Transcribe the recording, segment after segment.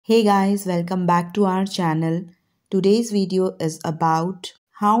Hey guys, welcome back to our channel. Today's video is about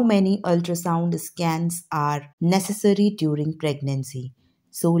how many ultrasound scans are necessary during pregnancy.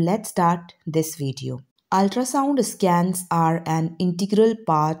 So let's start this video. Ultrasound scans are an integral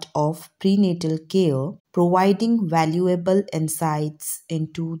part of prenatal care, providing valuable insights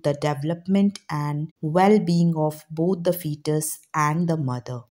into the development and well-being of both the fetus and the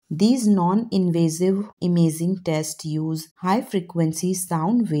mother. These non-invasive imaging tests use high-frequency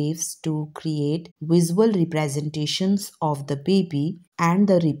sound waves to create visual representations of the baby and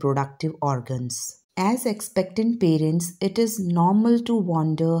the reproductive organs. As expectant parents, it is normal to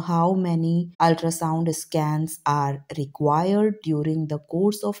wonder how many ultrasound scans are required during the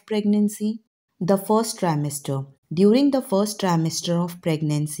course of pregnancy. The first trimester. During the first trimester of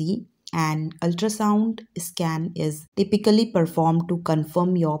pregnancy, an ultrasound scan is typically performed to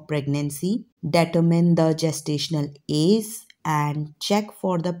confirm your pregnancy, determine the gestational age, and check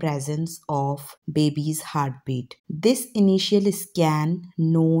for the presence of baby's heartbeat. This initial scan,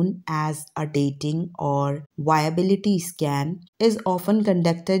 known as a dating or viability scan, is often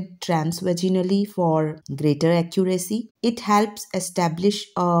conducted transvaginally for greater accuracy. It helps establish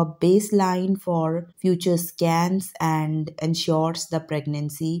a baseline for future scans and ensures the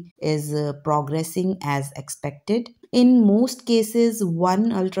pregnancy is progressing as expected. In most cases,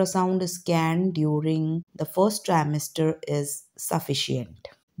 one ultrasound scan during the first trimester is sufficient.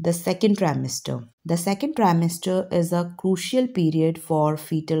 The second trimester. The second trimester is a crucial period for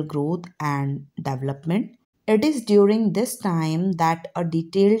fetal growth and development. It is during this time that a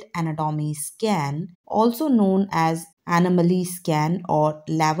detailed anatomy scan, also known as anomaly scan or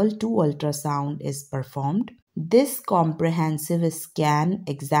level 2 ultrasound, is performed. This comprehensive scan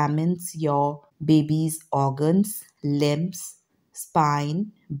examines your baby's organs, limbs,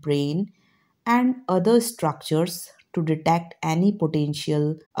 spine, brain, and other structures to detect any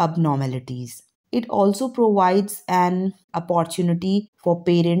potential abnormalities. It also provides an opportunity for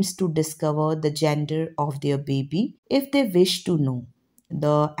parents to discover the gender of their baby if they wish to know.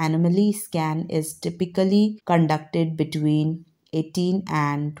 The anomaly scan is typically conducted between 18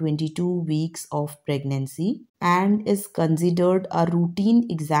 and 22 weeks of pregnancy and is considered a routine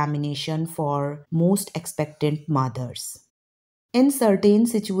examination for most expectant mothers. In certain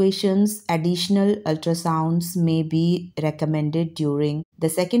situations, additional ultrasounds may be recommended during the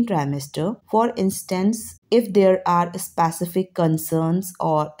second trimester. For instance, if there are specific concerns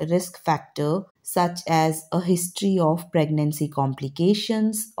or risk factor such as a history of pregnancy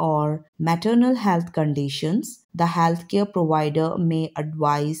complications or maternal health conditions, the healthcare provider may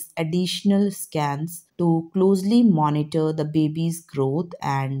advise additional scans to closely monitor the baby's growth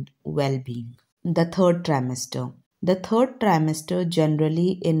and well-being. The third trimester. The third trimester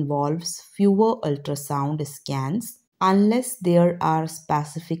generally involves fewer ultrasound scans unless there are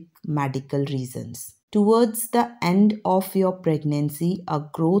specific medical reasons. Towards the end of your pregnancy, a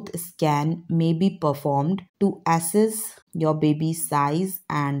growth scan may be performed to assess your baby's size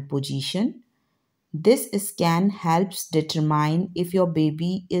and position. This scan helps determine if your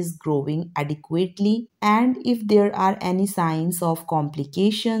baby is growing adequately and if there are any signs of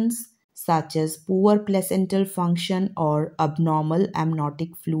complications such as poor placental function or abnormal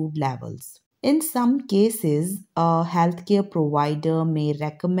amniotic fluid levels. In some cases, a healthcare provider may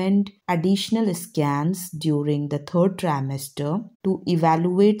recommend additional scans during the third trimester to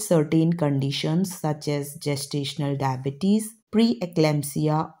evaluate certain conditions such as gestational diabetes,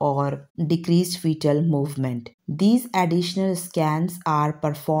 preeclampsia, or decreased fetal movement. These additional scans are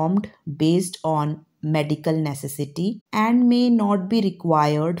performed based on medical necessity and may not be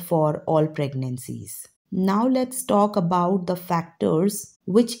required for all pregnancies. Now let's talk about the factors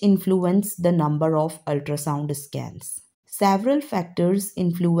which influence the number of ultrasound scans. Several factors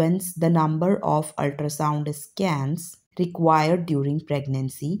influence the number of ultrasound scans required during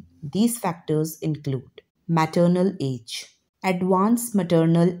pregnancy. These factors include maternal age. Advanced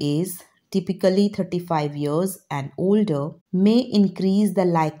maternal age, typically 35 years and older, may increase the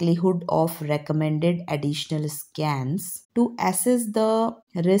likelihood of recommended additional scans to assess the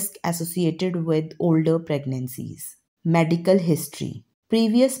risk associated with older pregnancies. Medical history.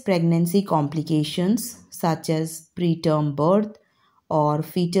 Previous pregnancy complications such as preterm birth or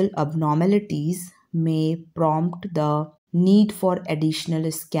fetal abnormalities may prompt the need for additional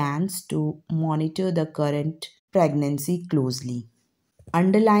scans to monitor the current pregnancy closely.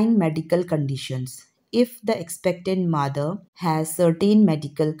 Underlying medical conditions. If the expectant mother has certain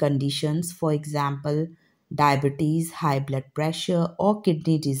medical conditions, for example, diabetes, high blood pressure, or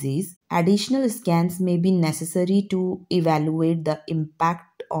kidney disease, additional scans may be necessary to evaluate the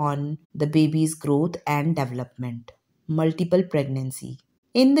impact on the baby's growth and development. Multiple pregnancy.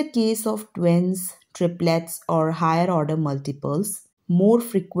 In the case of twins, triplets, or higher order multiples, more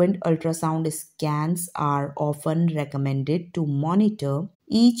frequent ultrasound scans are often recommended to monitor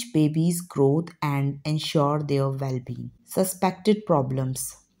each baby's growth and ensure their well being. Suspected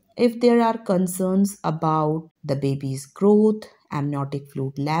problems. If there are concerns about the baby's growth, amniotic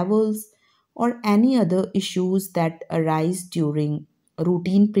fluid levels, or any other issues that arise during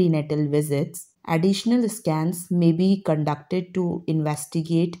routine prenatal visits, additional scans may be conducted to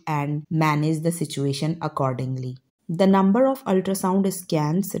investigate and manage the situation accordingly. The number of ultrasound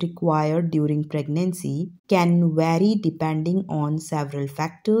scans required during pregnancy can vary depending on several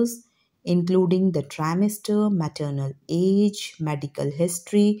factors, including the trimester, maternal age, medical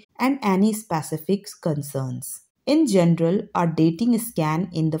history, and any specific concerns. In general, a dating scan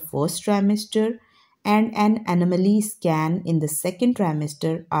in the first trimester and an anomaly scan in the second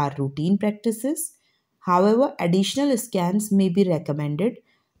trimester are routine practices. However, additional scans may be recommended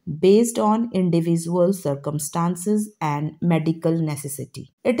based on individual circumstances and medical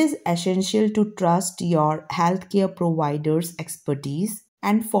necessity. It is essential to trust your healthcare provider's expertise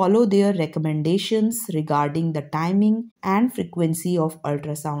and follow their recommendations regarding the timing and frequency of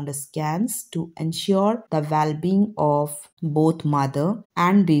ultrasound scans to ensure the well being of both mother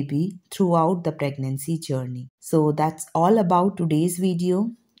and baby throughout the pregnancy journey. So, that's all about today's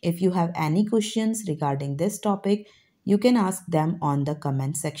video. If you have any questions regarding this topic, you can ask them on the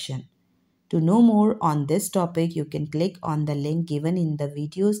comment section. To know more on this topic, you can click on the link given in the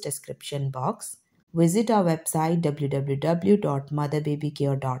video's description box. Visit our website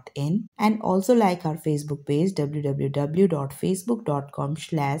www.motherbabycare.in and also like our Facebook page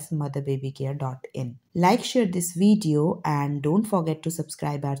www.facebook.com/motherbabycare.in. Like, share this video and don't forget to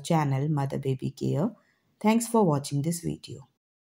subscribe our channel Mother Baby Care. Thanks for watching this video.